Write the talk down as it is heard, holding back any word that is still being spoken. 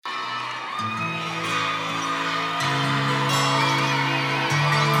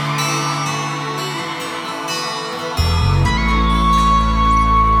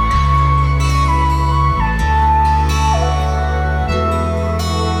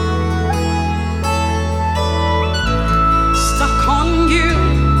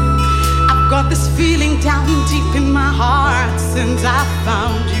down deep in my heart since I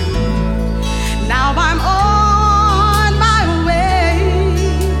found you. Now I'm on my way.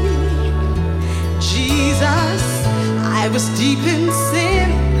 Jesus, I was deep in sin,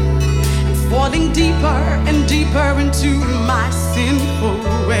 falling deeper and deeper into my sinful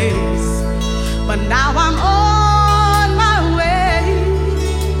ways. But now I'm on my way.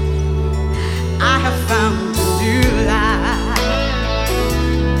 I have found a new life.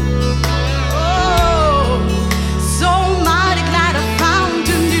 Oh, so mighty glad I found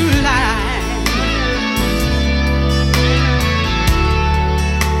a new life.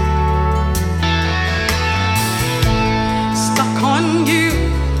 Stuck on you,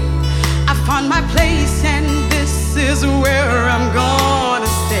 I found my place, and this is where I'm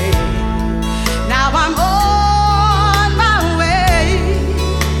gonna stay. Now I'm on my way.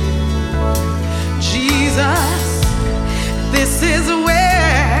 Jesus, this is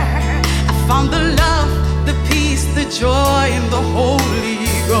where I found the love, the peace, the joy, and the Holy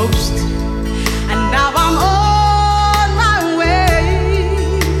Ghost. And now I'm on my way.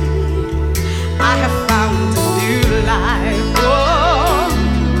 I have found a new life. Oh,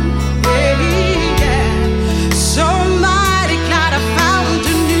 yeah. So mighty glad I found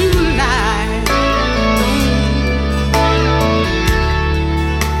a new life.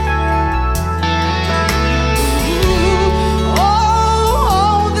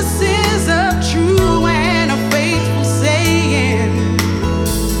 Oh, this is a true and a faithful saying,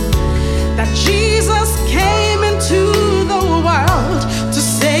 that Jesus came into the world to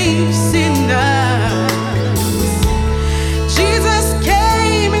save sinners. Jesus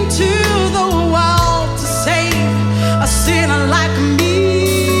came into the world to save a sinner like me.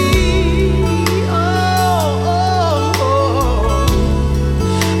 Oh,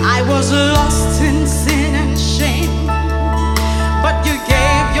 I was lost in sin and shame, but you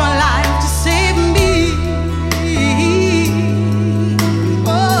gave your life to save me.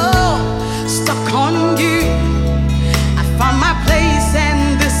 Oh, stuck on you, I found my place,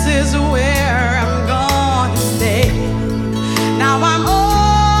 and this is where I'm gonna stay. Now I'm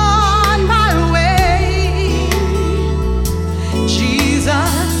on my way,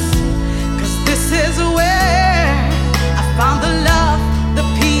 Jesus, 'cause this is where I found the love, the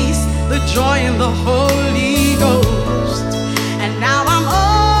peace, the joy, and the Holy Ghost. And now I'm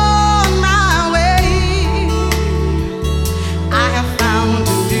on my way. I have found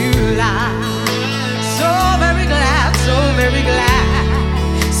a new life. So very glad, so very glad,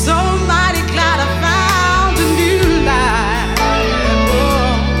 so mighty glad I found a new life.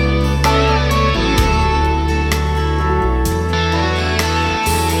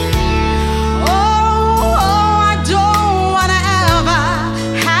 Oh, I don't wanna ever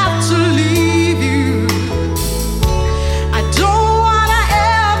have to leave you. I don't wanna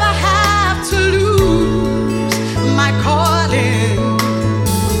ever have to lose my calling.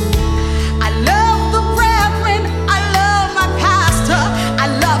 I love the brethren, I love my pastor, I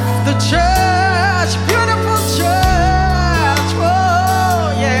love the church, beautiful church. Oh,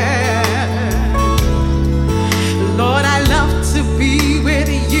 yeah. Lord, I love to be with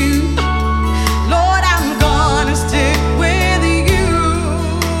you. Lord, I'm gonna stick with you,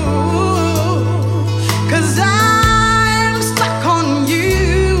 'cause I'm stuck on you.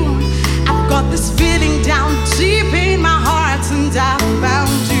 I've got this feeling down deep in my heart, and I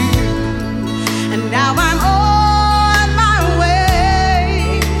found you. And now I'm on my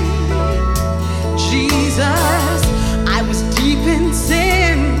way. Jesus, I was deep in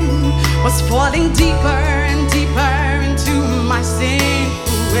sin, was falling deeper and deeper into my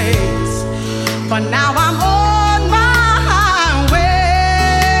sinful ways. But now I'm on